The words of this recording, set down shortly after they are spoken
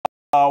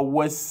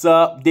What's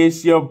up?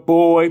 This your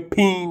boy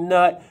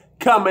Peanut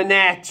coming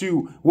at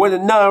you with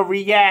another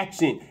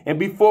reaction. And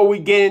before we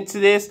get into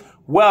this,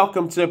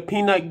 welcome to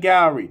Peanut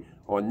Gallery.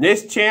 On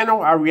this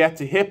channel, I react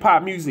to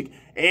hip-hop music,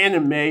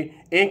 anime,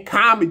 and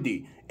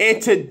comedy.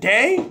 And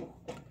today,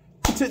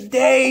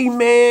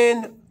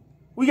 man,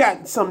 we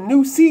got some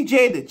new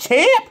CJ the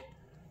Champ.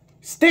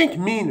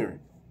 StinkMeaner,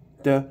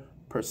 the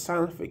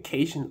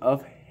personification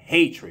of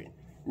hatred.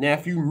 Now,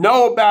 if you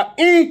know about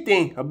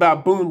anything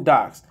about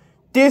Boondocks,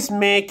 this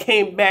man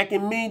came back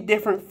in many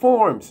different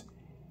forms,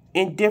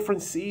 in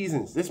different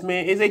seasons. This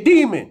man is a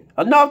demon.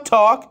 Enough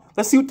talk.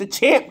 Let's see what the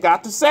champ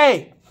got to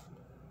say.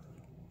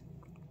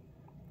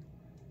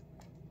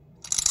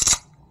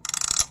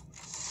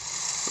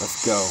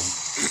 Let's go.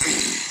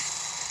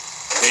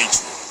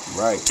 Hatred.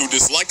 Right. To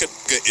dislike a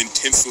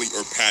intensely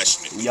or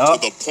passionately.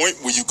 Yup. To the point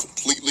where you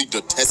completely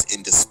detest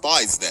and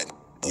despise that.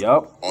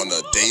 Yup. On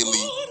a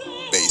daily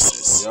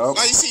basis. Yup.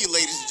 Now you see,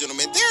 ladies and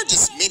gentlemen, there are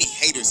just many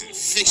haters in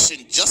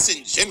fiction just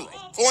in general.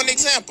 For an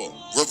example,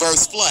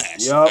 Reverse Flash.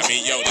 Yup. I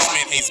mean, yo, this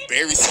man hates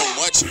Barry so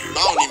much, I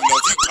don't even know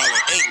if you call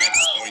it hate at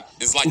this point.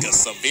 It's like a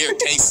severe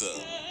case of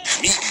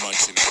meat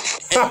munching.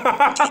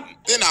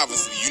 Then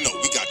obviously, you know,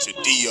 we got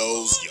your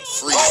Dios, your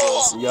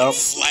Freezers, your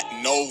flat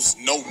nose,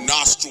 no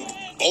nostril,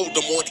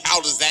 Voldemort.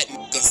 How does that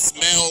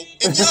smell?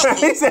 And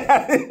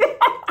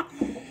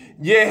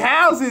Yeah,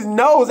 how's his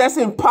nose? That's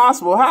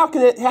impossible. How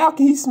can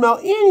he smell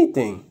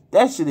anything?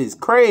 That shit is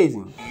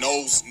crazy.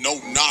 Nose, no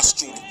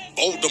nostril,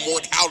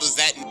 Voldemort. How does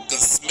that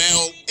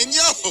smell? And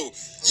yo,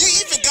 you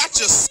even got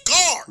your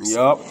scars.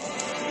 Yup.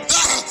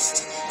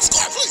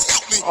 Scar, please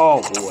help me.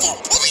 Oh boy. boy.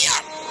 Pull me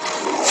out.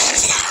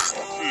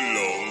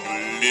 Long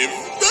live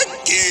the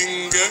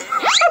king.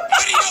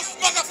 Adios,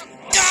 motherfucker.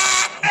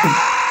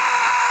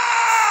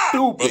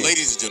 But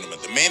ladies and gentlemen,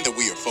 the man that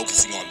we are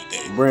focusing on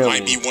today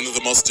might be one of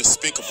the most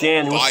despicable,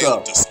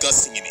 vile,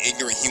 disgusting, and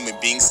ignorant human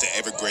beings to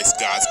ever grace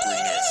God's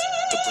green earth.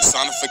 The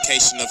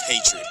personification of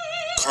hatred,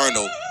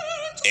 Colonel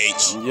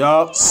H.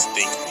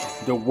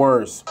 StinkMeaner. The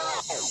worst.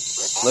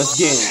 Let's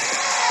get it.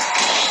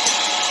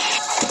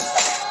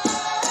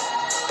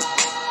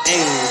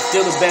 And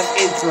still the best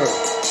intro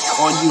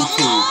on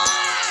YouTube.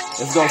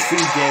 Let's go,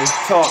 CJ.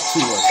 Talk to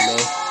us,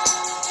 man.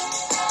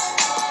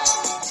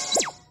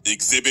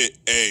 Exhibit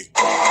A.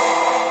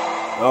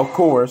 Of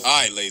course. All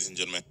right, ladies and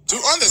gentlemen. To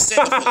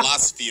understand the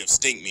philosophy of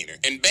StinkMeaner,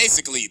 and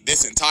basically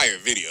this entire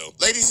video,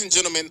 ladies and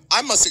gentlemen,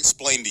 I must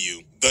explain to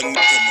you the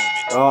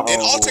moment. An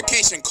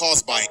altercation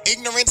caused by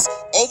ignorance,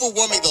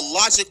 overwhelming the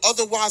logic,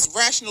 otherwise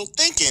rational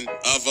thinking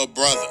of a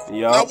brother.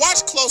 Now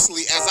watch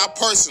closely as I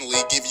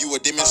personally give you a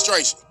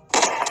demonstration.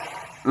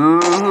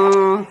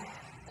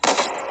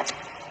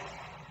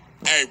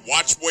 Hey,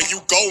 watch where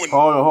you going.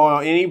 Hold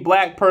on. Any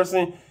black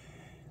person,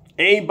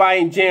 anybody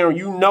in general,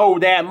 you know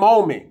that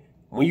moment.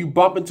 When you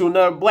bump into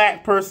another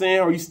black person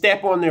or you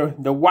step on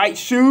the white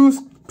shoes,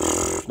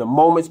 the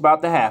moment's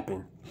about to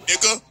happen.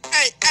 Nigga,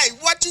 hey,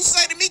 what you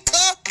say to me,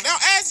 cuz? Now,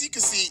 as you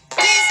can see,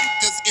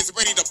 these is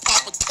ready to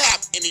pop a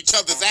cap in each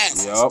other's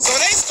asses. So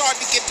they start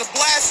to get to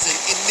blasting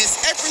and miss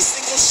every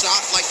single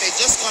shot like they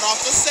just got off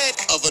the set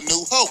of A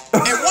New Hope.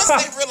 And once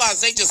they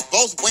realize they just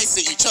both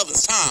wasted each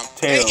other's time,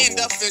 they end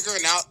up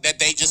figuring out that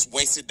they just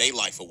wasted their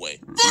life away.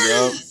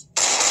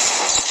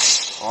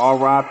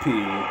 R.I.P.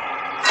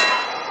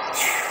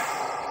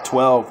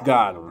 12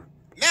 got him.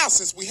 Now,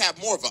 since we have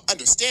more of an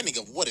understanding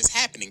of what is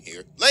happening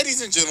here,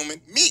 ladies and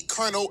gentlemen, meet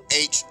Colonel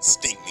H.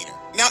 StinkMeaner.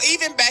 Now,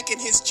 even back in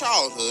his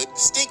childhood,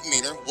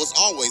 StinkMeaner was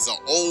always an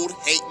old,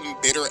 hating,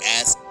 bitter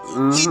ass.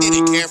 He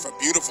didn't care for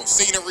beautiful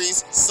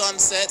sceneries,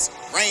 sunsets,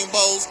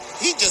 rainbows.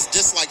 He just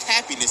disliked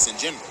happiness in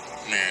general.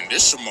 Man,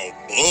 this some old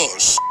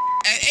bullshit.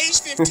 At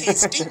age 15,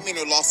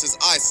 StinkMeaner lost his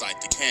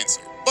eyesight to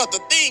cancer. But the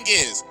thing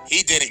is,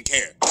 he didn't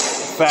care.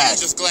 He was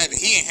just glad that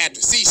he ain't had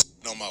to see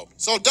no more.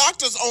 So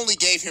doctors only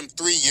gave him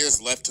 3 years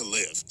left to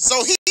live.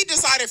 So he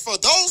decided for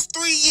those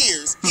 3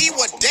 years, he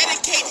would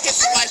dedicate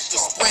his life to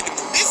spreading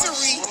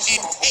misery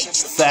and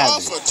hatred.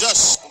 All for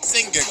just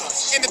and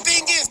giggles. And the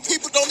thing is,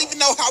 people don't even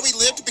know how he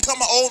lived to become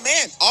an old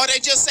man. All they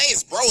just say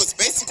is, bro, it's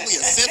basically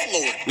a Sith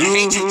Lord. The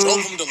hatred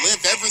drove him to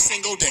live every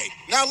single day.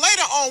 Now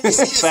later on, we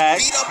see this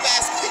beat up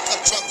ass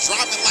pickup truck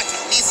driving like a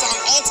Nissan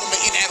Altima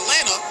in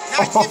Atlanta,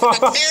 not giving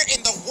a care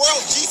in the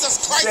world. Jesus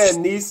Christ. That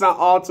Nissan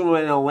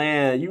Altima in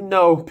Atlanta. You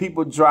know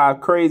people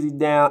drive crazy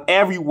down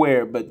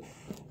everywhere, but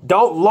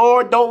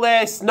Lord, don't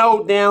let it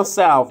snow down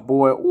south,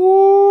 boy.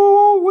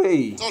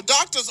 Woo-wee. So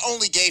doctors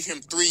only gave him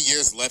 3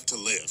 years left to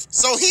live.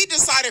 So he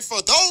decided for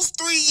those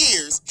 3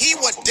 years, he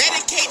would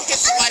dedicate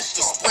his life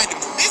to spreading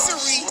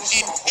misery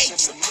and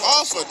hatred.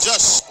 All for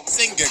just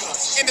and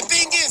giggles. And the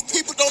thing is,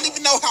 people don't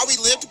even know how he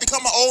lived to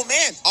become an old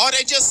man. All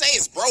they just say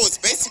is, bro, it's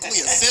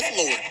basically a Sith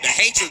Lord. The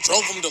hatred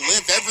drove him to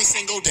live every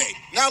single day.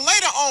 Now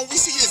later on, we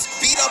see this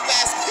beat up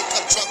ass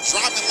pickup truck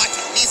driving like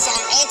a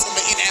Nissan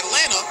Altima in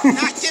Atlanta,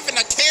 not giving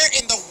a care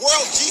in the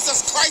world.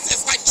 Jesus Christ,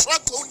 it's like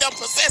truck who done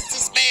possessed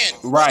this man.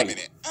 Right. Wait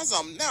a minute. As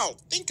I'm now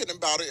thinking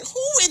about it,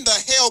 who in the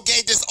hell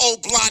gave this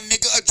old blonde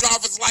nigga a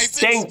driver's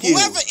license? Thank you.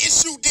 Whoever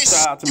issued this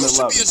shit, you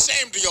should be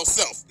ashamed of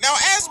yourself. Now,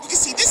 as we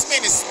can see,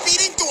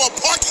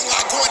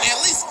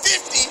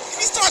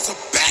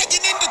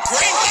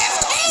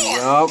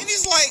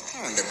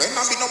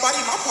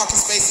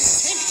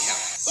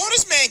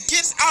 man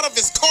gets out of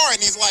his car and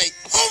he's like,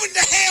 who in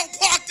the hell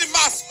parked in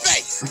my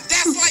space?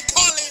 That's like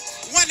calling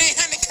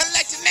 1-800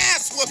 collect an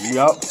ass whooping,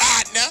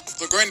 partner.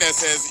 So Granddad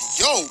says,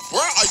 yo,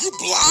 bro, are you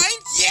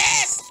blind?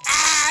 Yes,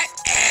 I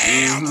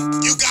am.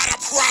 You got a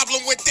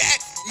problem with that,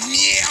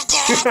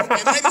 nigga?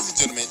 And ladies and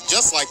gentlemen,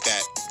 just like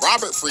that,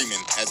 Robert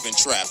Freeman has been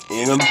trapped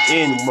in a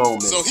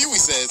moment. So Huey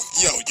says,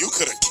 yo, you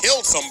could have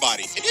killed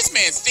somebody. And this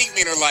man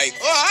StinkMeaner like,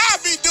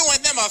 I'll be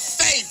doing them a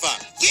favor.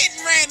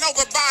 Getting ran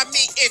over by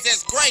me is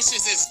as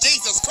gracious as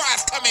Jesus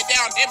Christ coming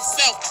down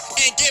himself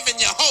and giving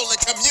you Holy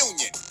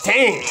Communion.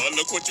 Damn.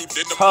 Look what you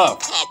did to me.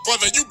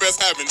 Brother, you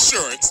best have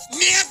insurance.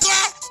 Nigga,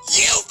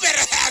 you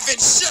better have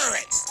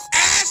insurance.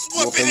 Ass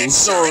whooping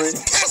insurance,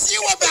 because you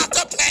about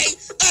to pay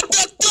a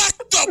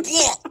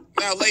deductible.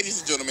 Now, ladies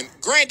and gentlemen,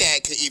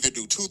 Granddad could either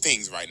do two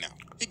things right now.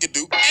 He could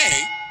do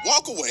A,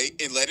 walk away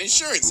and let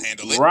insurance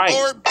handle it,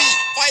 or B,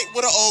 fight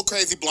with an old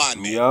crazy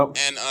blind man.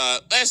 And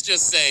let's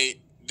just say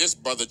this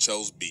brother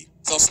chose B.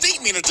 So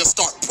StinkMeaner just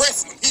start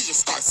pressing him. He just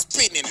starts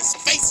spitting in his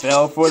face.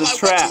 Fell for the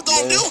trap, what you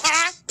gonna do,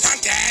 huh?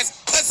 Punk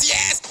ass, pussy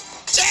ass,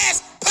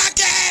 jazz, punk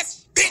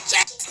ass, bitch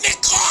ass,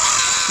 nigga.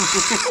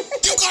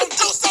 You gonna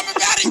do something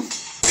about it?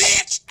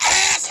 Bitch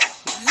ass,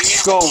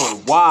 nigga.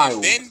 Going wild.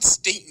 And then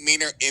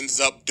StinkMeaner ends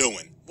up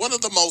doing one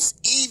of the most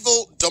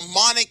evil,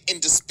 demonic,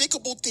 and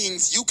despicable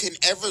things you can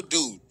ever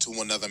do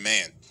to another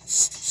man.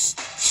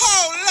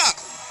 Hold up.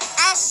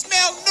 I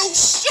smell new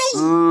shoes.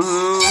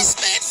 This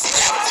man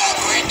stepped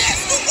over and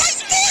that's the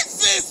white boy.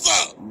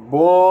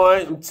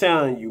 Boy, I'm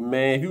telling you,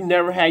 man. If you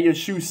never had your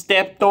shoes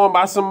stepped on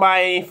by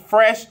somebody ain't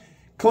fresh,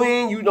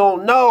 clean, you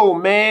don't know,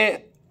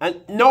 man. I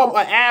know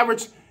an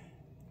average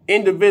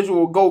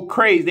individual will go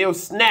crazy. They'll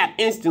snap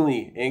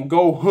instantly and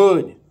go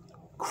hood.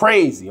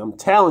 Crazy, I'm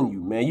telling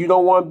you, man. You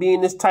don't want to be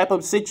in this type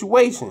of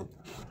situation.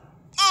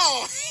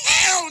 Oh,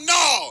 hell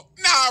no.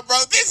 Nah, bro,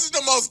 this is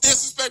the most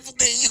disrespectful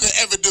thing you can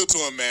ever do to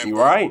a man. You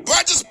right. Bro,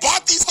 I just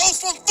bought these hoes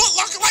from Foot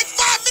Locker like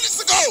 5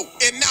 minutes ago.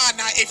 And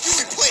nah, if you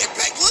can play it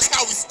back, look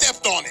how he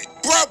stepped on it.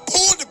 Bro,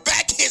 pulled it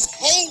back his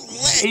whole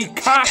leg. He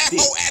cocked that it.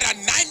 hoe at a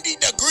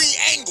 90-degree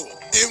angle.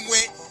 Then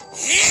went,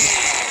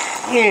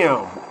 yeah.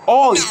 Damn,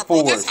 all his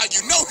bro, force. that's how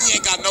you know he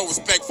ain't got no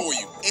respect for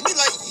you. And he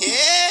like,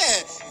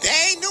 yeah, they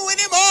ain't knew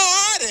anymore.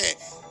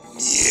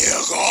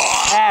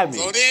 Yeah.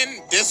 So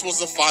then, this was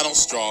the final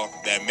straw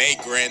that made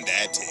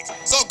Granddad tick.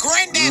 So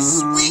Granddad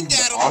swings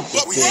at him,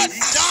 but Bud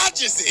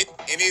dodges it,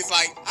 and he's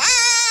like,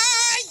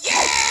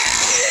 yeah!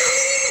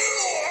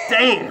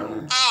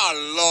 Damn.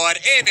 Oh, Lord,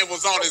 and it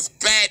was on his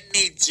bad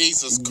knee.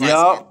 Jesus Christ,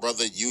 my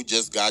brother, you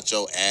just got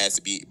your ass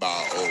beat by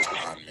an old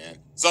blind man.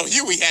 So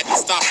Huey had to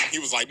stop him. He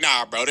was like,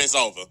 nah, bro, it's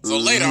over. So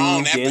later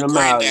on, after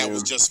Granddad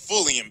was just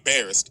fully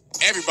embarrassed,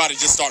 everybody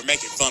just started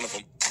making fun of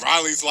him.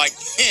 Riley's like,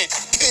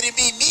 could it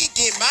be me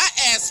getting my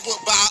ass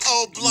whooped by an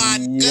old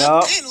blind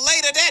girl? Then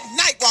later that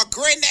night, while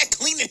Granddad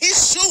cleaning his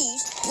shoes,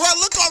 bro,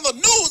 look on the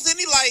news and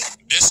he like,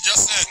 this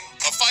just in.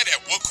 A fight at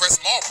Woodcrest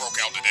Mall broke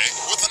out today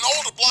with an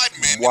older blind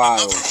man and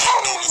another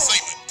unknown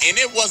assailant. And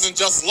it wasn't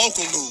just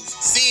local news.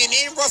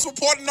 CNN was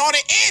reporting on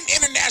it and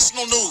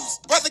international news.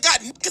 Brother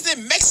got niggas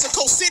in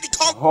Mexico City.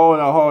 Hold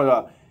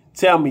on.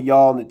 Tell me,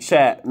 y'all, in the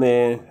chat,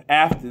 man,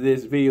 after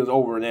this video's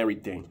over and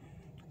everything,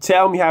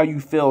 tell me how you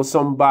feel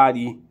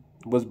somebody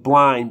was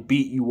blind,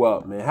 beat you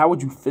up, man. How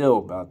would you feel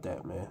about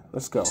that, man?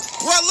 Let's go.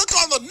 Bro, look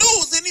on the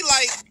news and he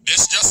like,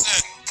 this just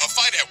in. A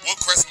fight at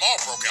Woodcrest Mall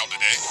broke out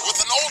today with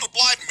an older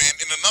blind man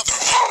and another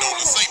unknown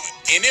assailant.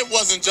 And it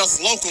wasn't just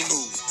local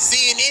news.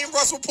 CNN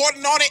was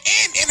reporting on it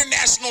and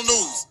international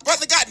news.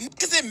 Brother got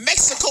niggas in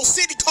Mexico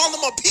City calling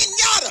him a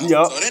piñata.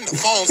 So then the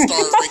phone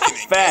started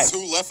ringing and guess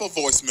who left a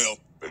voicemail?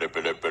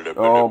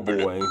 Oh,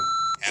 boy.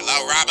 Hello,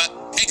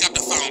 Robert. Pick up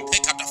the phone.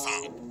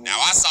 Now,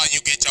 I saw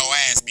you get your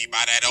ass beat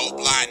by that old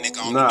blind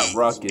nigga on the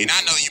news. And I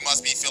know you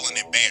must be feeling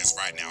embarrassed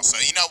right now. So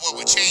you know what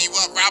would cheer you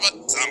up, Robert?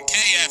 Some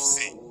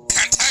KFC.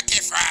 Kentucky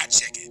Fried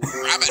Chicken.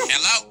 Robert,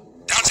 hello?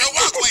 Don't you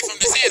walk away from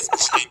this ass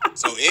machine.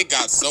 So it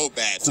got so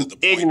bad to the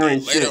point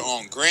that later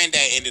on, Granddad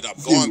ended up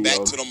going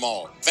back to the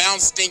mall, found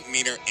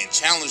StinkMeaner, and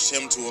challenged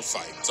him to a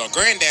fight. So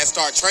Granddad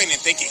started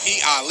training thinking he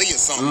Ali or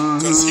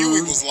something, because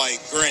Huey was like,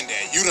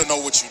 Granddad, you don't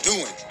know what you're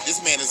doing. This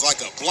man is like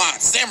a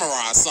blind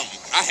samurai or something.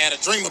 I had a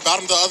dream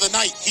about him the other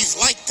night. He's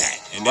like that.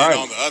 And then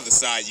on the other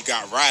side, you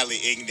got Riley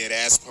ignorant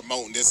ass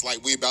promoting this like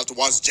we about to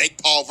watch Jake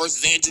Paul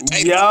versus Andrew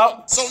Tate.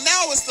 So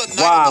now it's the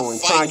night of the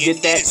fight. Trying to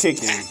get that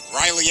chicken.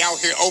 Riley out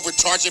here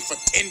overcharging for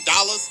 $10.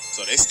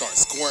 So they start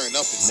squaring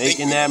up and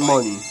making that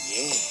money.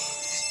 Yeah,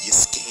 you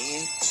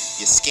scared?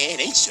 You scared,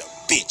 ain't you,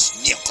 bitch,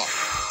 nigga?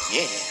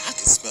 Yeah, I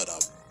can smell the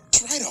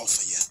right off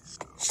of you.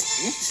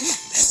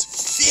 That's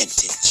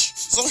vintage.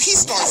 So he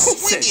starts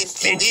swinging,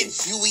 and then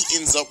Huey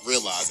ends up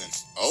realizing,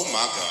 oh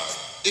my God,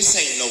 this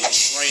ain't no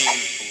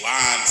trained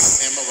blind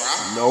samurai.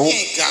 Nope.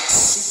 He ain't got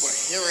super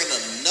hearing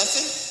or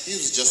nothing. He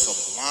was just a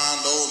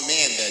blind old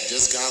man that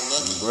just got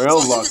lucky.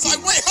 Real so lucky. He was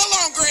like, wait, hold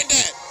on,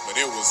 Granddad. But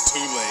it was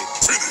too late.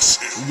 Finish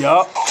it.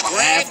 Yup.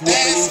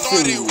 Granddad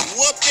started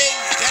whooping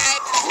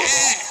that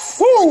ass.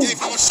 Woo. Gave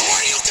him a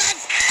short, you got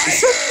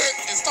fired.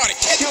 It's started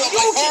kicking him like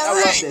I love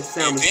hooray. that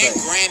sound And then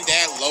effect.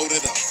 Granddad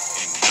loaded up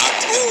and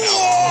knocked him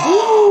out.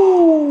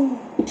 Woo!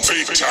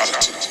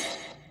 Fatality.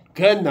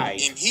 Good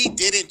night. And he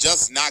didn't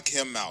just knock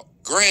him out.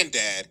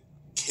 Granddad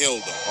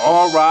killed him.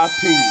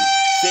 R.I.P.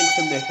 Sent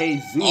him to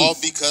Jesus. All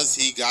because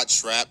he got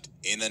trapped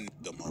in a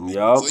nigga moment.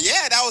 Yup. So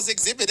yeah, that was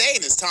Exhibit A,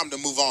 and it's time to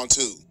move on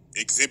to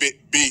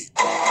Exhibit B.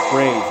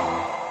 Crazy.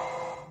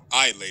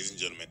 Alright, ladies and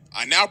gentlemen,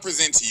 I now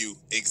present to you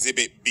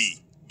Exhibit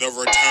B, The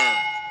Return.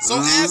 So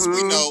as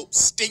we know,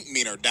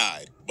 StinkMeaner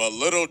died. But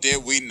little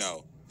did we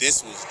know,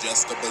 this was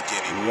just the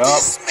beginning. Yup.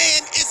 This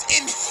man is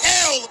in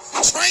hell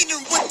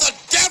training with the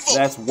devil.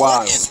 That's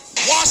wild. For his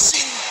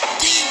washing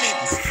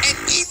demons. And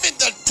even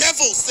the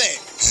devil said,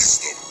 He's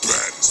the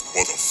baddest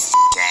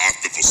motherfucker I've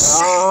ever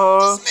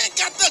seen. this man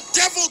got the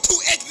devil to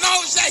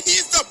acknowledge that he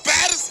is the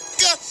baddest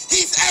nigga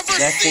he's ever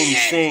That's seen.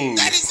 insane.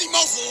 That is the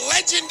most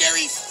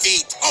legendary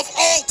feat of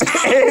all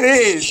time.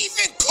 It is. He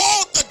even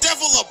called the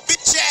devil a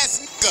bitch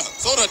ass nigga.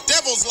 So the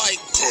devil's like,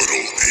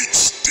 Colonel H.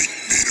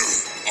 StinkMeaner,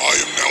 I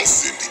am now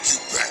sending you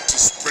back to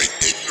spread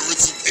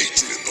ignorance and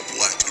hatred in the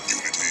black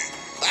community.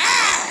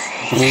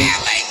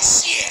 hell ain't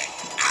shit.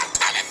 I'm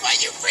coming for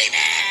you,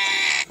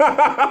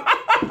 Freeman.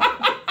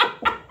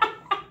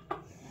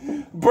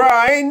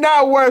 Bruh, ain't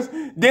not worse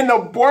than the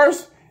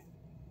worst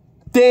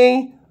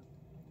thing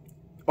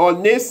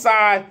on this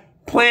side,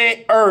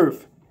 planet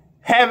Earth,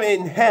 heaven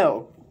and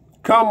hell.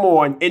 Come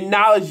on,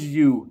 acknowledge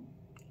you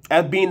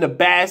as being the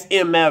baddest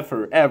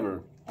MFer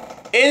ever.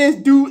 And this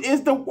dude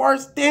is the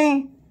worst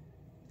thing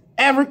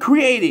ever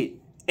created.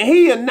 And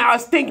he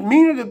acknowledged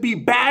StinkMeaner to be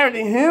better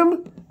than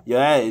him? Yeah,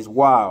 that is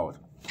wild.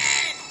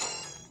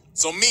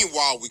 So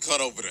meanwhile, we cut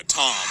over to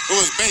Tom, who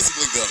is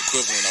basically the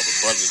equivalent of a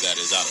brother that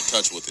is out of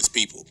touch with his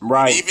people.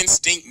 Right. And even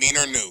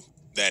StinkMeaner knew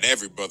that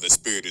every brother's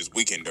spirit is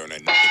weakened during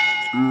that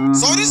moment.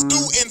 So this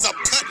dude ends up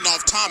cutting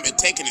off Tom and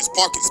taking his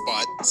parking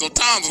spot. So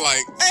Tom's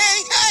like,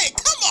 hey,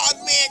 come on,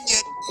 man,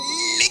 you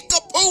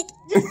nincompoop.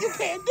 You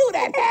can't do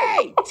that,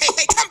 hey!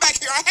 Hey, come back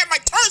here. I had my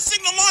turn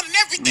signal on and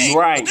everything.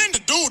 Right. But then the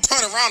dude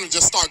turned around and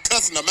just started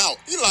cussing him out.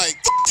 He like,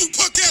 F you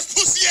punk ass,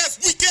 pussy ass,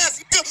 weak ass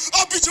nigga.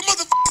 I'll beat your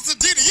motherfuckers to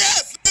ditty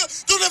ass nigga.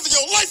 Don't ever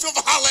your life ever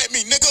holler at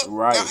me, nigga.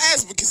 Right. Now,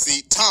 as we can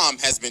see, Tom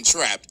has been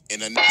trapped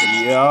in a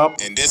nigga. Yup.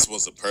 And this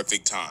was a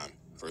perfect time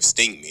for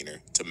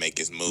StinkMeaner to make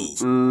his move.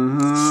 When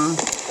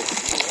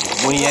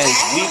he at his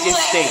weakest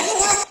state.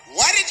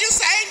 What did you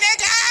say,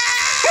 nigga?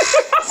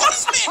 So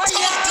this man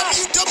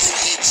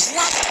WWE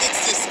drop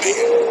kicks this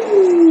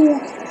man.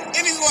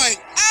 And he's like,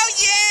 oh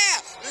yeah,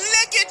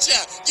 look at you.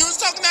 You was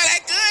talking all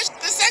that good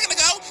a second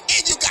ago,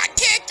 and you got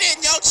kicked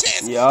in your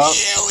chest. Yup.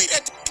 You eat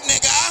a dick,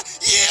 nigga.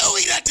 You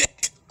eat a dick.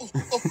 Oh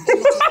my God,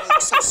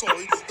 I'm so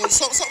sorry.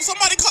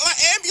 Somebody call an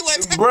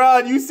ambulance.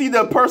 Bruh, you see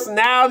the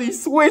personality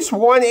switch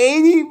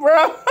 180,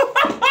 bruh?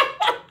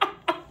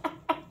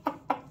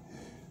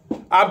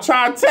 I'm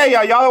trying to tell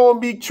y'all don't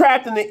want to be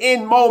trapped in the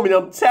end moment.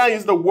 I'm telling you,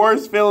 it's the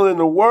worst feeling in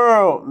the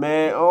world,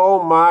 man.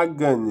 Oh my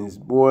goodness,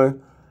 boy.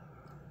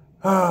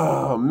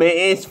 Oh, man,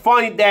 it's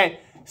funny that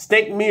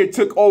StinkMeaner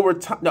took over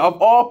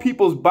of all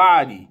people's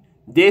body.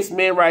 This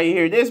man right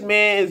here, this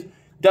man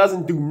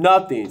doesn't do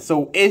nothing.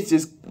 So it's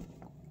just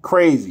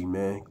crazy,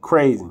 man.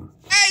 Crazy.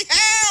 Hey,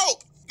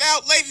 help! Now,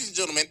 ladies and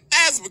gentlemen,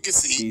 as we can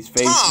see, These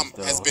faces, Tom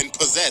though. has been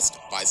possessed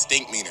by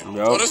StinkMeaner.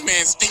 Yup. So this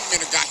man,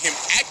 StinkMeaner, got him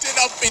acting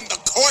up in the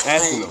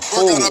Acting courtroom. a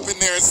fool. Got up in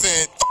there and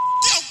said,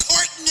 yo,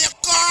 court nigga!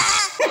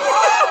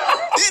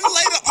 Then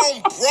later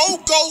on, bro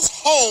goes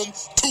home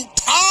to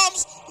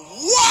Tom's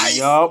wife.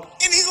 Yup.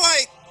 And he's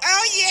like,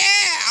 oh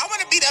yeah, I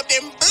want to beat up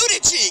them booty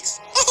cheeks.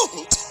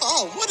 Oh,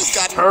 Tom, what has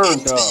gotten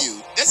Turned into up.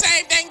 you? The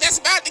same thing that's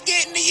about to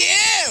get into you.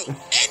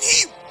 And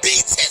he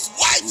beats his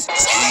wife's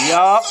cheeks.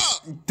 Yup.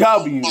 up.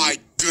 W. My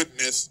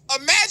goodness.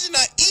 Imagine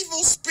an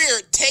evil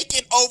spirit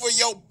taking over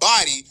your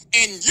body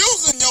and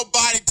using your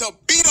body to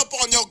beat up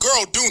on your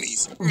girl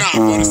Doonies. Nah,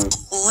 bro, it's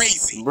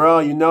crazy. Bro,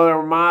 you know that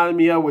reminded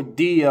me of with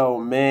Dio,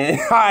 man.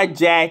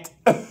 Hijacked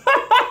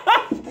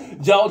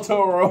Joe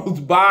Toro's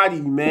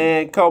body,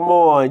 man. Come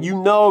on.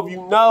 You know if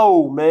you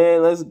know,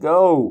 man. Let's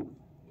go.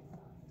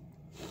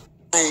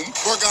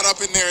 Bro got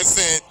up in there and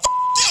said,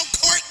 yo,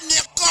 court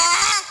nigga.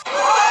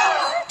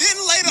 Then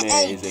later Man,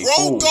 on, is a bro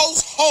fool.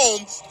 goes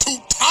home to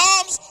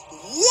Tom's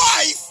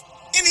wife.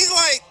 And he's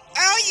like,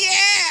 oh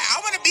yeah,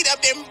 I want to beat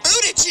up them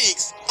booty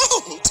cheeks.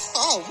 Oh,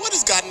 Tom, what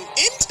has gotten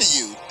into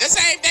you? The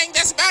same thing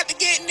that's about to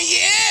get into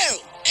you.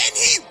 And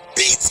he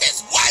beats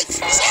his wife's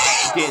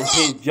cheeks. Getting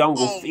his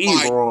jungle Oh, fever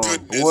my on,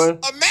 goodness. boy.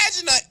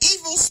 Imagine an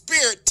evil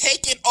spirit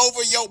taking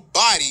over your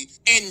body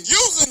and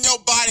using your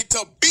body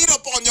to beat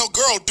up on your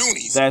girl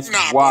Doonies. That's bro,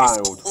 wild.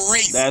 it's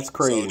crazy. That's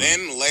crazy. So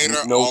then later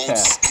No on, cap.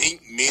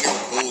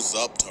 StinkMeaner pulls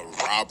up to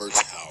Robert's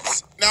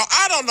house. Now,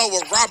 I don't know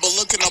what Robert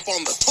looking up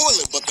on the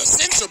toilet, but the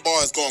sensor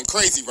bar is going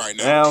crazy right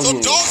now. Hell So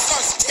yeah. Dog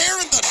starts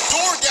tearing the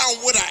door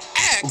down with an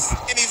axe,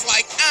 and he's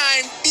like,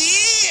 I'm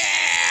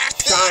back.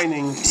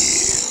 Shining.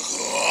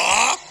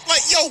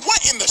 Like, yo, what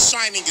in the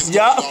Shining is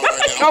Yup. going on right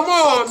now? Come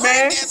on, so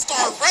man. Granddad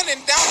started running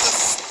down the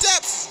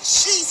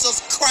steps.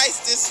 Jesus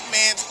Christ, this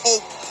man's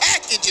whole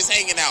package naked just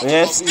hanging out.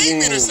 Yes, so he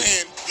StinkMeaner is.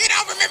 saying, "You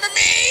don't remember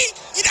me?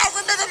 You don't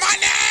remember my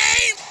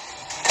name?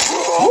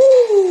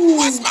 Ooh.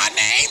 What's my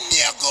name,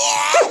 nigga?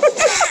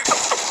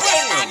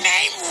 What's my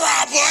name,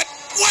 Robert?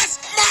 What's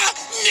my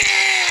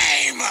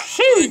name?"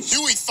 When Sheesh.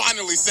 Huey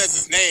finally says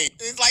his name,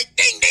 he's like,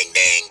 "Ding, ding,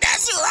 ding,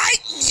 that's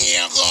right,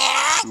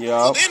 nigga."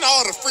 Yup. So then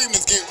all the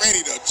Freemans get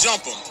ready to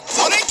jump him.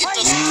 So they get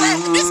to scrap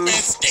this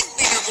man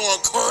StinkMeaner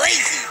going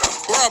crazy.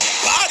 Bruh,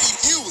 body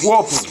Huey,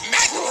 Whooping.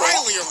 smack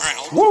Riley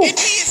around, Woo. and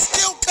he is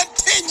still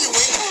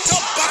continuing to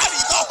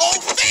body the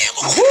whole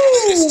family. Woo.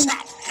 Look at this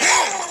chop.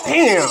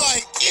 Damn.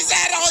 Like, is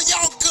that all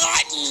y'all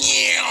got?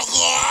 Yeah.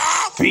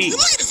 Beat.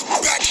 Look at this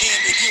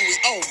backhanded Huey.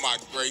 Oh my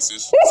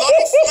gracious. So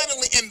they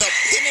finally end up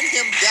pinning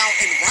him down,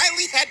 and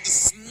Riley had to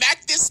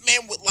smack this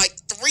man with like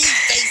 3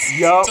 faces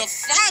Yup. to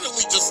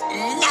finally just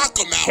knock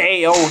him out.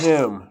 KO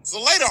him.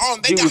 So later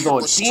on, they He got was him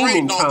on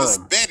restrained demon on this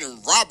time. bed,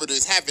 and Robert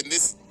is having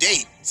this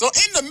date. So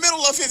in the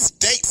middle of his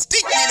date,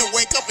 StinkMeaner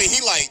wake up and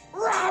he like,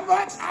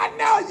 Robert, I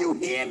know you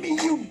hear me,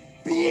 you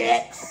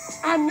bitch.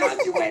 I know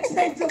you ain't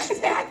paid your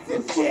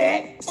taxes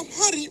yet. "Oh,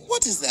 honey,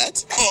 what is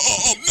that?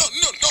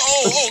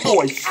 No.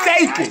 Boy,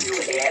 I know shaking.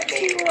 you hear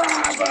me,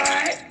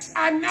 Robert.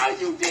 I know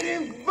you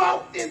didn't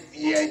vote this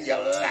year, you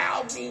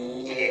lousy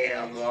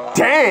nigga.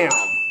 Damn.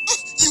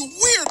 You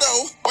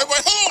weirdo. Wait,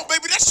 hold on,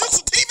 baby. That's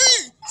just a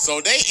TV.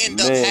 So they end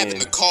up Man. having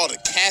to call the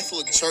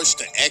Catholic Church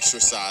to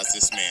exorcise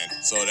this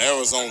man. So there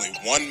was only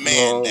one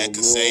man that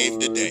could save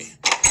the day.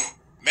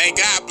 May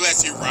God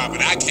bless you, Robert.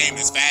 I came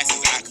as fast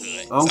as I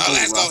could. So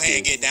let's go ahead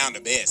and get down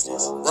to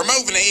business.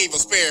 Removing the evil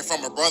spirit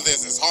from a brother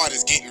is as hard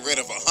as getting rid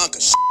of a hunk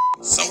of shit.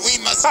 So we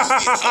must use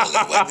these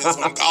holy weapons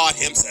from God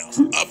himself.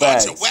 A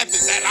bunch of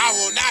weapons that I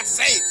will not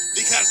say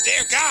because,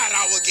 dear God,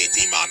 I will get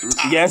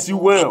demonetized. Yes, you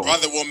will. The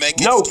brother will make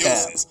No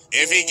excuses.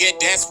 If he get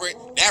desperate,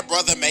 that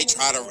brother may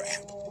try to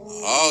rap.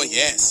 Oh,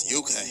 yes,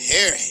 you can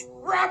hear it.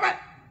 Robert,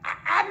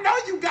 I know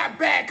you got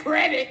bad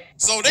credit.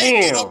 So they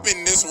get Damn. up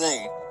in this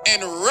room,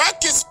 and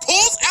Ruckus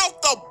pulls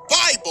out the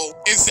Bible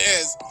and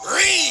says,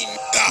 "Read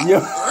the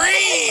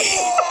read."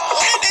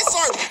 And they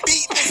start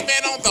beating this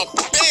man on the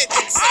bed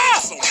and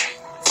saying some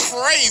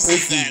phrases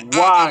This is that I'm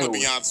wild. gonna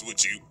be honest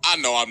with you. I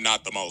know I'm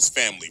not the most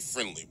family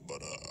friendly,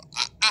 but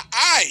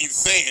I ain't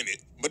saying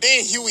it. But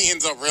then Huey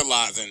ends up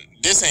realizing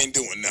this ain't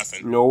doing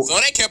nothing. Nope. So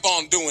they kept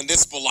on doing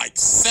this for like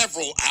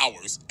several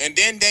hours. And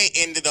then they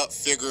ended up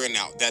figuring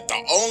out that the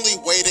only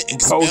way to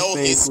expel Ghostface,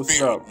 his what's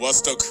spirit up?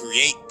 was to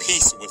create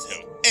peace with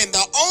him. And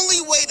the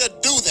only way to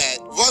do that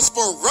was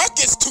for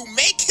Ruckus to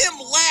make him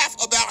laugh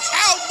about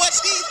how much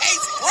he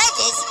hates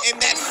brothers,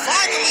 and that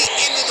finally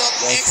ended up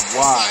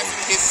exercising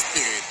his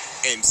spirit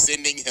and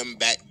sending him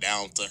back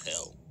down to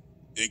hell.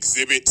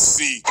 Exhibit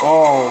C.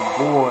 Oh,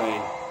 boy.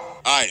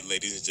 Alright,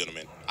 ladies and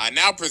gentlemen, I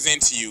now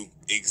present to you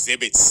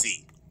Exhibit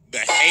C, the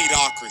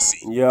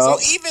Hateocracy. Yup. So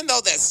even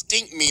though that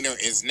StinkMeaner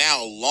is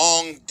now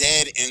long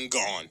dead and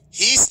gone,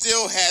 he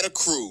still had a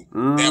crew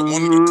that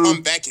wanted to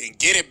come back and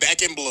get it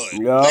back in blood.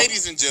 Yup.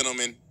 Ladies and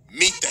gentlemen,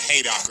 meet the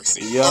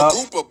Hateocracy. Yup. A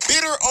group of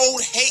bitter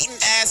old hating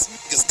ass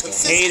niggas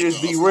consisting Haters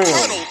of be real.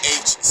 Colonel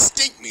H.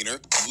 StinkMeaner,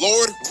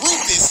 Lord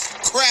Rufus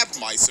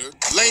Crabmicer,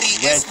 Lady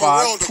Red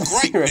Fox. Esmeralda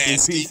Great Rest in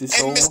Nasty, peace, his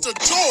soul. and Mr.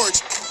 George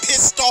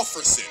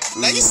Pistofferson.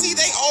 Now you see,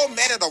 they all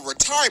met at a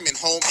retirement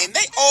home and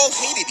they all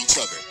hated each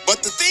other.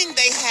 But the thing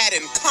they had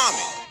in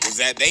common was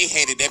that they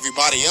hated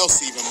everybody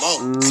else even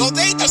more. So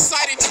they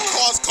decided to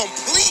cause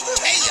complete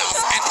chaos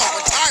at the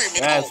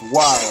retirement That's home.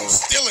 wild.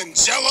 Stealing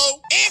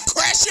Jello and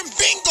crashing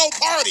bingo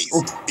parties.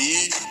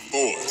 Be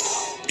bored.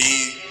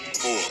 Be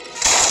bored.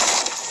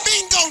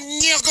 Bingo,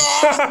 nigga!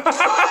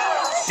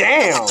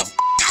 Damn.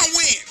 I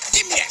win.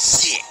 Give me that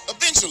shit.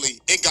 Eventually,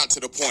 it got to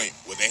the point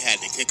where they had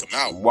to kick him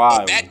out. Wow.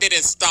 But that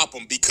didn't stop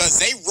them because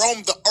they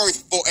roamed the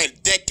earth for a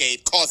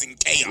decade causing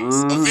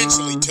chaos.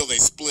 Eventually, till they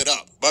split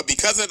up. But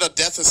because of the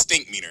death of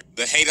StinkMeaner,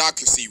 the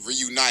Hateocracy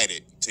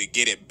reunited to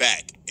get it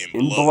back in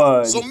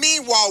blood. So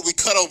meanwhile, we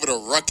cut over to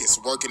Ruckus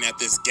working at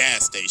this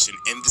gas station,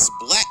 and this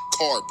black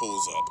car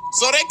pulls up.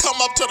 So they come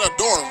up to the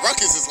door, and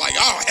Ruckus is like,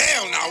 "Oh,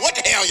 hell no, what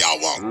the hell y'all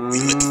want? We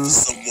looking for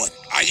someone."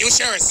 "Are you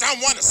sure it's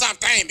someone or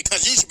something?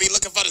 Because you should be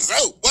looking for the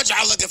zoo." "What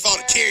y'all looking for,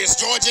 the Curious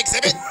George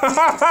exhibit?"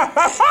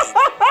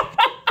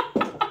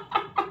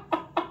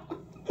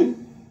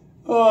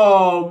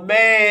 Oh,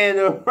 man,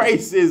 the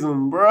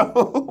racism,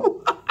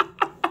 bro.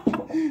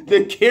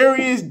 The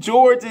Curious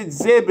George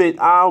exhibit.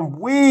 I'm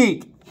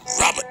weak.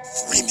 Robert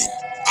Freeman.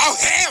 "Oh,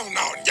 hell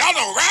no. Y'all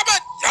know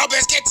Robert? Y'all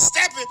best get to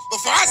stepping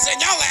before I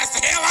send y'all ass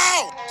the hell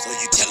on." "So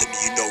you telling me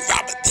you know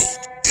Robert then?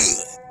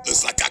 Good.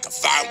 Looks like I can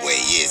find where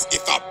he is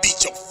if I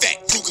beat your fat,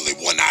 googly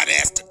one-eyed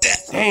ass to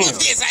death." Damn.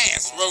 "Whip his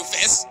ass,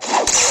 Rufus."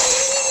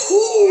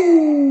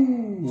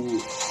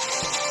 Ooh.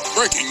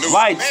 Breaking news.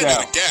 Lights A man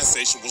out. at a gas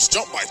station was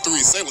jumped by 3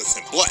 assailants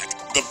in black.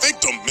 The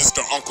victim, Mr.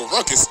 Uncle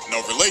Ruckus,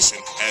 no relation,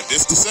 had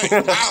this to say. "Oh,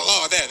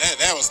 Lord,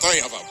 that was 3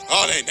 of them.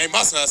 Oh, they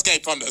must have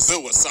escaped from the zoo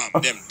or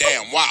something. Them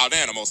damn wild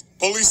animals."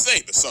 Police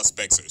say the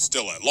suspects are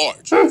still at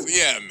large. So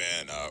yeah,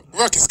 man,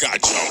 Ruckus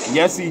got jumped.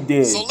 Yes, he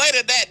did. So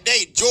later that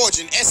day, George George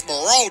and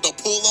Esmeralda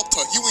pull up to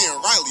Huey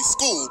and Riley's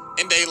school,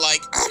 and they like,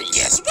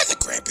 yes, we're the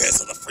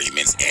grandparents of the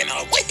Freemans, and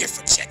we're here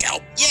for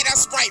checkout. Yeah,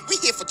 that's right, we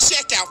here for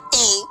checkout,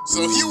 fool.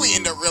 So Huey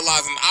end up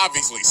realizing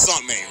obviously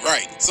something ain't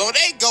right. So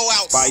they go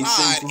outside,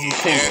 and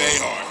there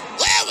they are.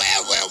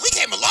 Well, we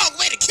came a long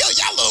way to kill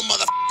y'all little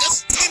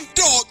motherfuckers. And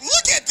dog,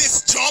 look at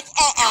this jump.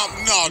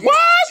 No,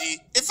 G.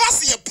 If I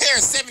see a pair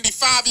of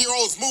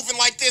 75-year-olds moving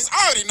like this,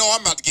 I already know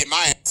I'm about to get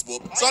my ass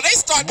whooped. So they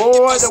start to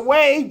boy, the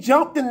way he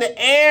jumped in the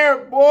air,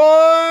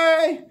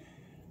 boy.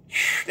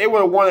 They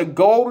would have won a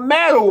gold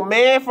medal,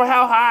 man, for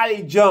how high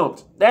he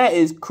jumped. That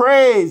is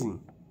crazy.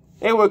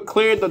 They would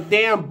clear the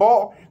damn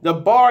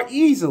bar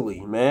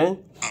easily,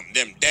 man.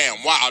 Them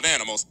damn wild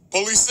animals.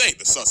 Police say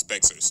the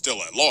suspects are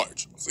still at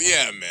large. So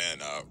yeah,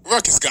 man,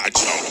 Ruckus got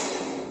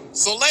jumped.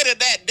 So later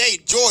that day,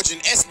 George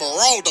and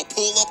Esmeralda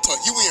pull up to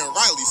Huey and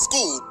Riley's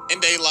school, and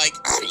they like,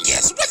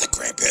 yes, we're the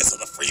grandparents of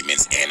the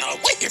Freemans, and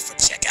we're here for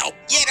checkout.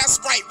 Yeah,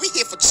 that's right, we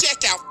here for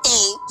checkout,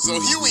 fool. So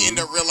Huey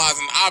end up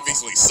realizing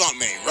obviously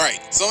something ain't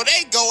right. So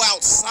they go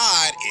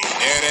outside, and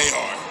there they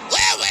are.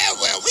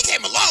 Well, we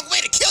came a long way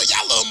to kill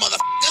y'all little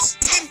motherfuckers.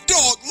 And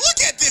dog, look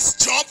at this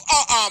jump.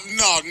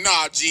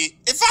 Nah, G.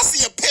 If I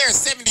see a pair of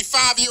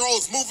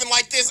 75-year-olds moving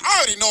like this, I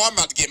already know I'm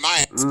about to get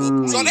my ass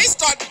whooped. So they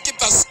start to get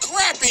the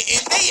scrapping,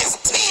 and they is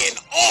teeing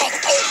off.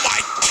 Oh my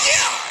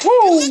God!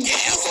 Woo. Look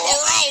at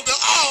Esmeralda.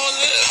 Oh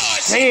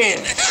Lord! Damn.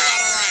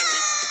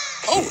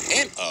 Oh,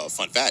 and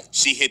fun fact,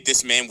 she hit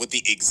this man with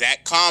the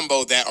exact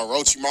combo that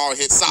Orochimaru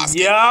hit Sasuke.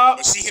 Yup.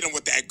 But she hit him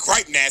with that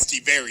gripe nasty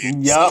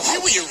variant. Yup.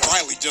 So Huey and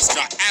Riley just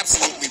got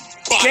absolutely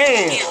bucked.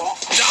 Damn.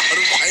 John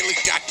Riley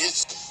got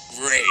his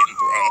rain,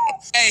 bro.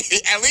 Hey,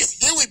 at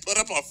least Huey put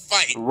up a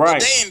fight. Right.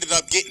 But they ended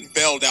up getting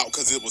bailed out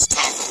because it was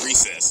time for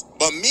recess.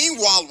 But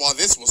meanwhile, while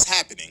this was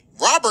happening,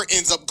 Robert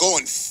ends up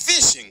going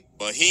fishing,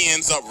 but he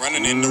ends up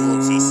running into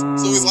Rufus.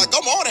 So he's like,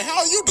 "Good morning, how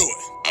are you doing?"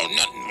 "Oh,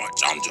 nothing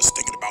much. I'm just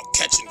thinking about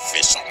catching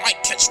fish. I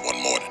might catch one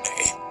more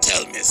today."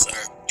 "Tell me, sir,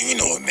 do you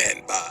know a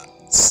man by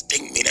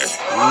StinkMeaner?"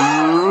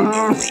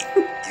 "Wait,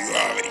 you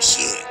already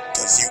should,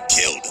 because you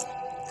killed him."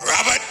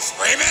 "Robert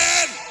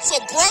Freeman!" So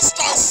bruh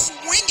starts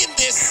swinging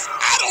this.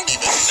 I don't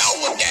even know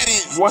what that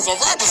is. What? So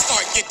Robert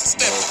started getting the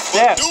step.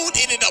 Yeah. But dude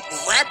ended up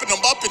wrapping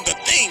him up in the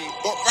thing.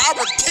 But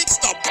Robert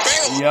kicks the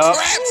barrel Yup. of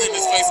crabs in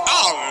his face.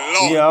 Oh,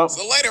 Lord. Yup.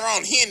 So later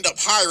on, he ended up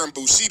hiring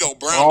Bushido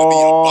Brown to be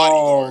a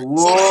bodyguard.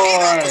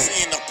 So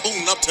he ended up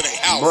pulling up to their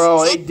house.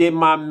 Bro, So they did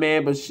my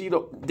man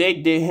Bushido. They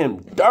did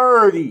him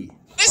dirty.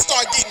 they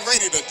start getting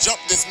ready to jump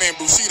this man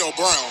Bushido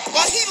Brown.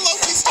 But he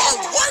low-key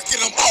started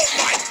working him. Oh,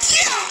 my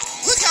God.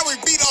 Look how he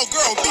beat old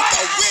girl, beat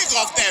the wig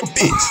off that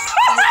bitch.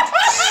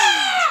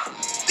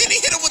 Then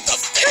he hit him with the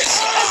finish.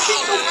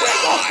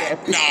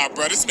 Nah,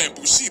 bro, this man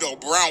Bushido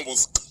Brown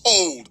was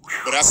cold.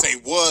 But I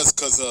say was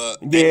because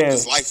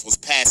his life was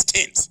past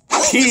tense.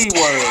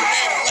 Keyword.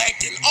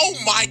 Oh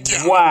my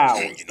God. Wow.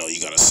 You know,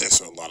 you gotta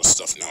censor a lot of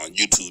stuff now on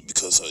YouTube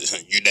because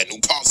you're that new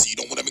policy. You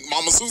don't want to make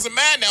Mama Susan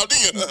mad now, do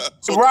you?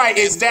 So Right,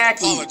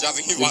 exactly.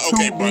 Apologizing. He's like, YouTube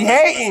okay, be bro.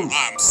 hating.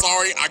 I'm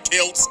sorry I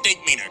killed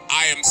StinkMeaner.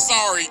 I am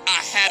sorry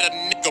I had a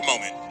nigga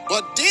moment.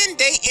 But then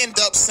they end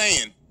up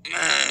saying,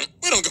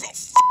 we don't give a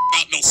f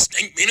about no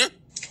StinkMeaner.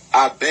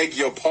 I beg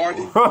your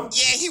pardon?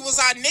 Yeah, he was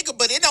our nigga,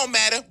 but it don't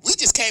matter. We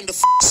just came to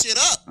f shit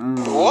up.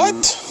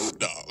 What?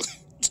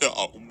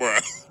 No,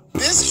 bruh.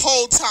 This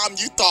whole time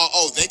you thought,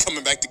 oh, they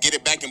coming back to get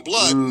it back in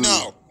blood.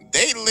 No.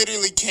 They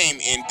literally came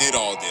and did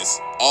all this,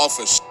 all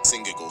for shits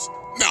and giggles.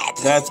 Nah,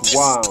 bro, That's this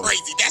wild. is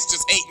crazy. That's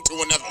just hating to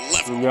another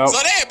level. Yep. So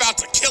they about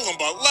to kill him,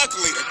 but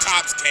luckily the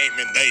cops came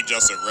and they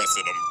just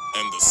arrested him.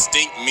 And the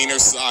StinkMeaner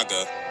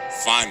saga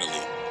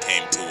finally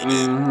came to an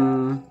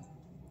end.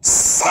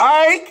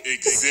 Psych!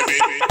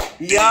 Exhibit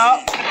D.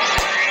 Yup.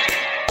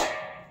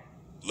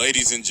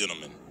 Ladies and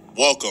gentlemen,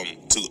 welcome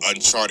to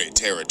uncharted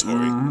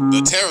territory.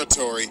 The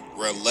territory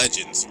where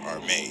legends are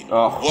made.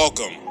 Oh.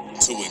 Welcome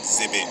to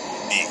Exhibit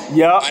D.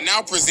 Yup. I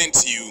now present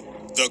to you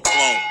the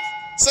clone.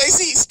 So you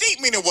see,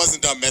 StinkMeaner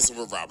wasn't done messing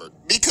with Robert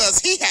because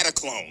he had a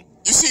clone.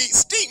 You see,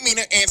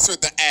 StinkMeaner answered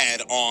the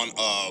ad on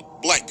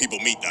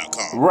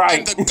blackpeoplemeet.com. Right.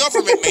 And the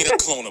government made a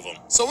clone of him.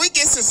 So he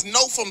gets this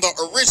note from the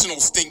original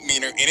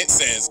StinkMeaner, and it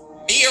says,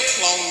 "Dear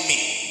clone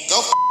me,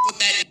 go with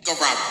that nigga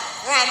Robert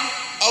from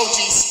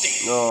OG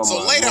Stink." Oh, so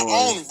my later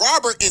Lord. on,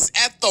 Robert is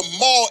at the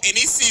mall, and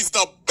he sees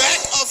the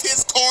back of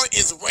his car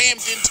is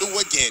rammed into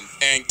again.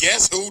 And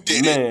guess who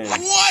did it?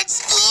 Man. What's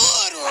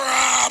good,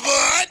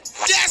 Robert?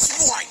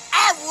 That's right.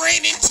 I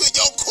ran into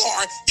your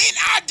car, and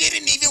I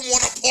didn't even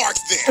want to park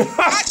there.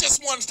 I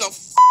just wanted to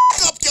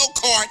up your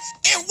car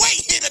and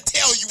wait here to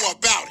tell you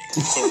about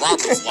it. So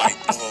Robert's like,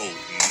 oh,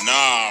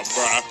 nah,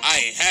 bruh.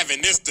 I ain't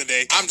having this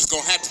today. I'm just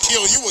gonna have to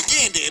kill you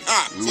again then,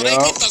 huh? So they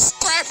get the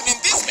scrapping, and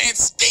this man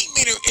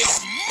StinkMeaner is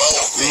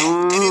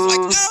moving. And he's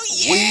like, oh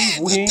yeah,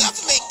 the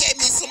government gave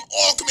me some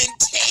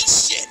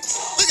augmentation.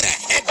 Look at that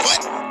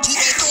headbutt.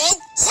 G-Go,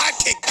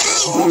 sidekick,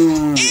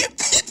 boom. And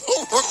people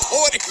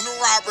recording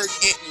Robert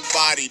getting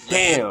bodied,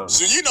 man. Damn.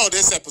 So you know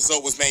this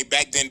episode was made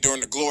back then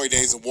during the glory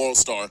days of World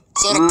Star.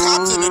 So the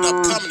cops ended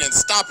up coming and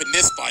stopping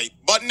this fight.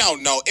 But no,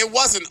 it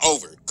wasn't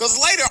over. Because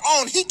later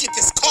on, he get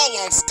this call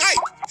on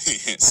Skype.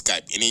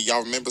 Skype. Any of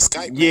y'all remember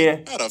Skype? Yeah.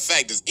 Man? Matter of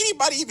fact, does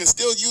anybody even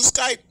still use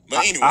Skype?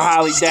 But anyway, I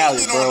highly doubt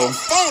it, on bro. the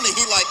phone and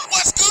he like,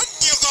 what's good,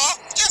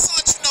 nigga? Just to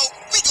let you know,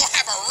 we gonna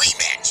have a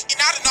rematch. And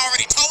I done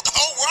already told the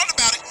whole world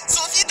about it. So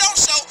if you don't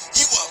show,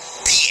 you a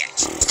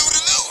bitch.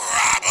 Toodaloo,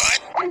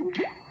 Robert.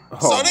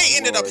 So they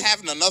ended up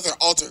having another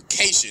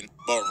altercation,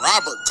 but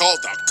Robert called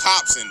the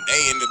cops and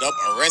they ended up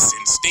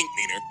arresting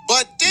StinkMeaner.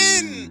 But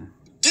then,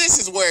 this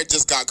is where it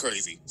just got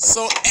crazy.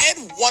 So Ed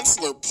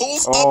Wunsler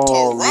pulls up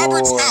to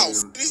Robert's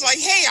house. And he's like,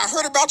 hey, I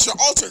heard about your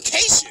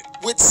altercation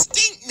with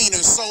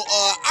StinkMeaner, so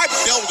I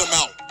bailed him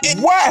out.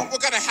 And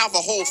we're gonna have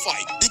a whole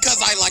fight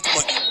because I like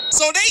money.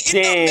 So they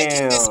end up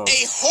making this a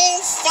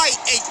whole fight,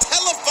 a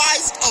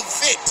televised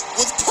event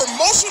with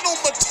promotional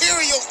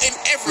material and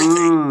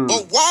everything.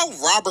 But while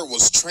Robert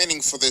was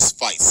training for this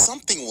fight,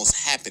 something was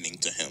happening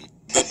to him.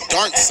 The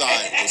dark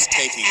side was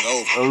taking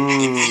over,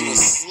 and he was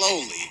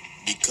slowly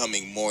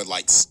becoming more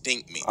like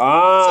StinkMeaner.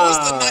 So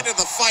it's the night of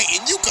the fight,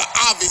 and you could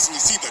obviously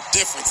see the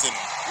difference in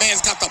him.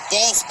 Man's got the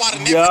ball spot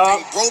and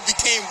everything. Bro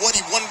became what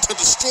he wanted to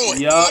destroy.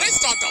 So they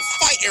start to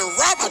fight, and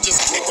Robert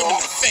just kicked him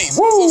in the face.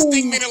 So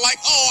StinkMeaner like,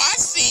 oh, I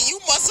see. You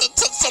must have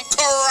took some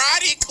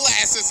karate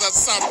classes or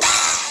something.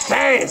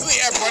 Damn. So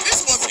yeah, bro,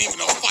 this wasn't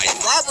even a fight.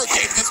 Robert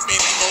gave this man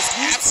the most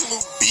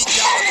absolute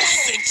beatdown of the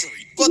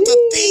century. But the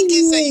thing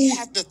is that you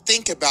have to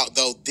think about,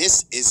 though,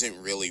 this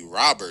isn't really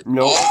Robert.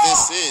 All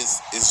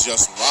this is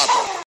just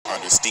Robert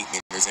under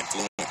StinkMeaner's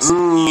influence.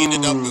 He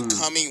ended up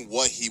becoming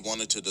what he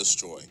wanted to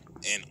destroy.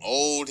 An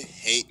old,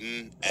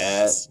 hating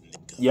ass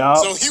nigga.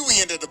 So here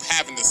we ended up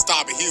having to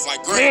stop it. He's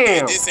like, great,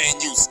 man, this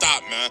ain't you.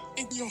 Stop, man.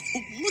 And yo,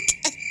 look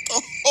at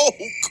the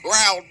whole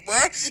crowd,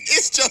 bruh.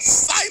 It's just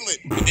silent.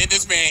 And then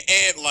this man,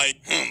 Ed, like,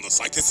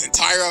 looks like this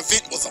entire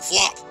event was a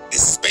flop.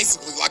 This is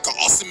basically like an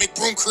Austin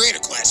McBroom Creator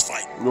Clash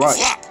fight. A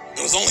flop.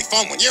 It was only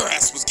fun when your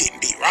ass was getting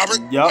beat, Robert.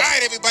 All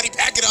right, everybody,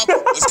 pack it up.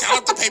 Let's count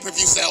up the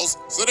pay-per-view sales.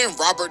 So then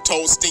Robert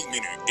told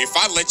StinkMeaner, if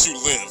I let you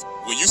live,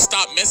 will you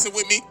stop messing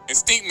with me? And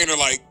StinkMeaner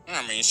like,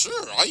 I mean,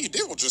 sure. All you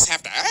did was just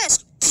have to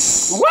ask.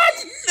 What?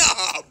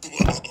 Nah,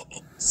 bro.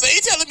 So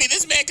you telling me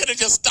this man could have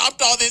just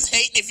stopped all this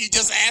hating if you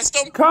just asked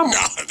him? Nah,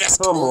 that's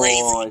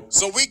crazy.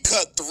 So we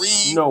cut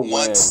 3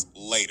 months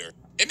later.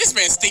 And this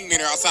man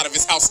StinkMeaner outside of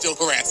his house still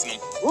harassing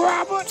him.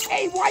 Robert,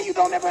 hey, why you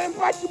don't ever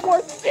invite your boy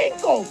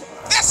Stinko?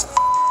 That's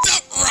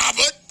up,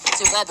 Robert.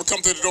 So Robert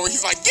come to the door.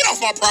 He's like, get off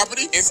my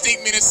property. And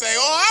StinkMeaner say,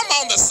 oh, I'm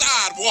on the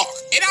sidewalk.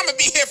 And I'm going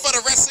to be here for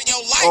the rest of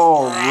your life,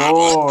 Robert.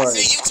 Lord. I'll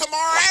see you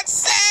tomorrow at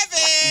 7.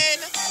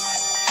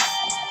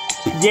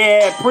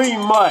 Yeah, pretty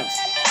much.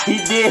 He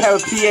did have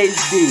a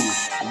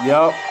PhD.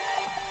 Yup.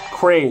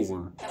 Crazy.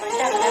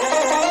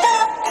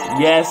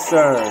 Yes,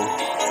 sir.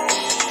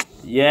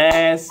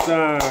 Yes,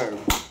 sir.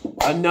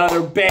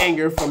 Another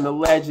banger from the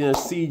legend of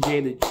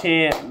CJ the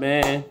Champ,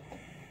 man.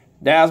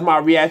 That was my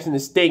reaction to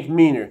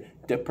StinkMeaner,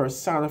 the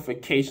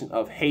personification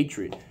of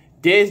hatred.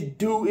 This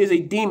dude is a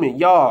demon,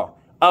 y'all.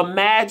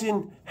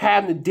 Imagine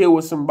having to deal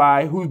with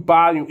somebody who's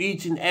bothering you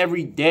each and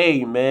every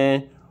day,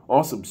 man.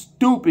 On some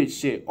stupid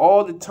shit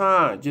all the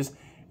time. Just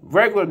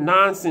regular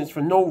nonsense for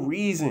no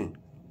reason.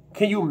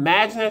 Can you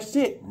imagine that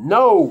shit?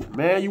 No,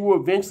 man. You will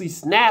eventually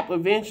snap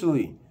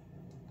eventually.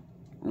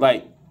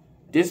 Like,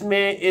 this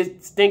man is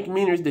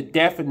StinkMeaner is the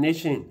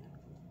definition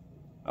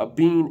of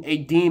being a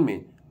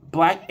demon.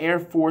 Black Air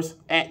Force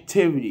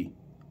activity.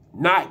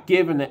 Not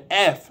giving an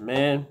F,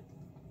 man.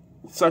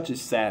 Such a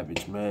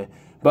savage, man.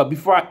 But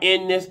before I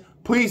end this,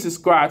 please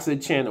subscribe to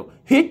the channel.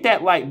 Hit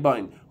that like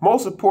button.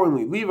 Most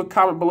importantly, leave a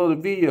comment below the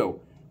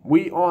video.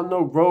 We on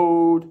the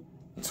road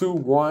to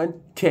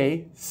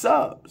 1K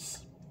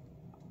subs.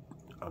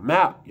 I'm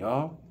out,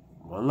 y'all.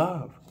 One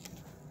love.